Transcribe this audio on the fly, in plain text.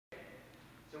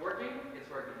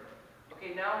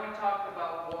Okay, now we talked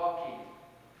about walking.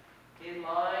 In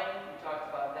line, we talked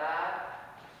about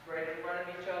that, right in front of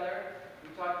each other.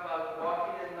 We talked about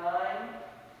walking in line.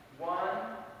 1,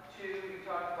 2, we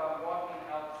talked about walking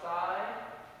outside.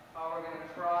 How we're going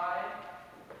to try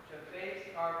to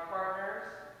face our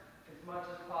partners as much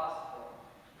as possible.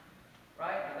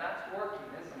 Right? And that's working,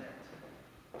 isn't it?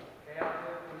 Okay, I'll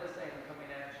do it from this angle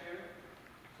coming at you.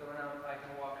 So now I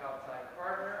can walk outside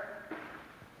partner.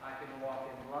 I can walk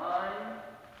in line.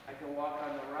 I can walk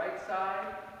on the right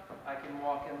side. I can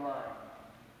walk in line.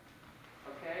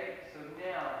 Okay, so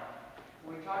now,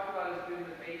 what we talked about is doing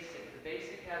the basic. The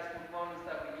basic has components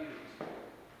that we use.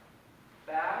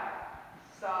 Back,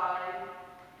 side,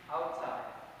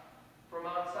 outside. From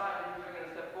outside, ladies are going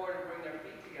to step forward and bring their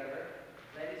feet together.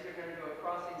 Ladies are going to do a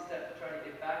crossing step to try to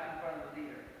get back in front of the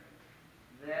leader.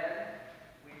 Then,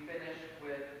 we finish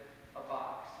with a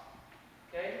box.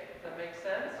 Okay, does that make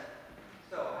sense?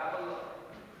 So, have a look.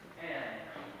 And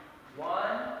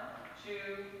 1, 2,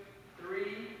 3,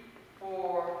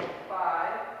 4,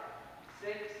 5,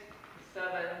 6,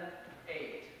 7,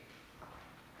 8.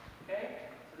 Okay?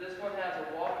 So this one has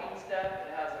a walking step,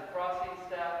 it has a crossing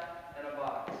step, and a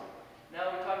box.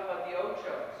 Now we talk about the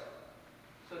ochos.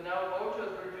 So now ochos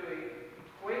we're doing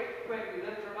quick, quick. We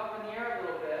lift her up in the air a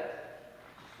little bit.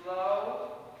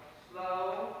 Slow,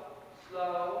 slow,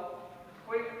 slow,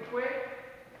 quick, quick,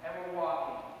 and we're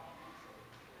walking.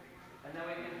 And then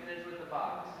we can finish with the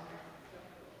box.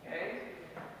 Okay?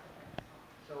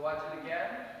 So watch it again.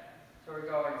 So we're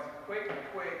going quick,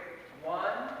 quick. 1,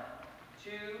 2,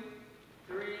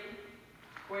 3.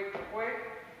 Quick, quick.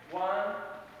 1,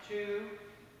 2.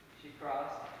 She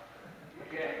crossed.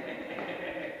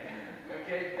 Okay.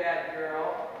 Okay, bad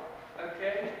girl.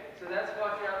 Okay. So that's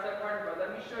walking outside partner. But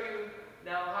let me show you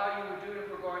now how you would do it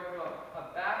if we're going through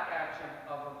a back action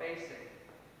of a basic.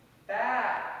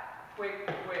 Back. Quick,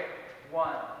 quick.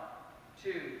 1,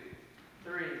 2,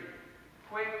 3.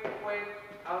 Quick, quick,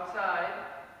 outside.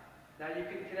 Now you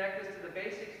can connect this to the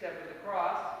basic step with the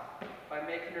cross by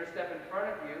making her step in front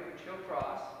of you and she'll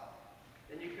cross.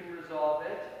 Then you can resolve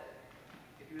it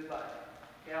if you would like.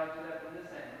 Okay, I'll do that from this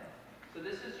end. So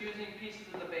this is using pieces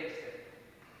of the basic.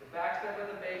 The back step of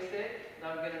the basic.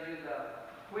 Now I'm going to do the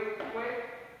quick,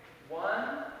 quick.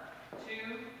 1,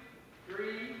 2,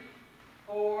 3,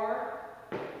 4.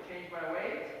 Change my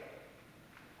weight.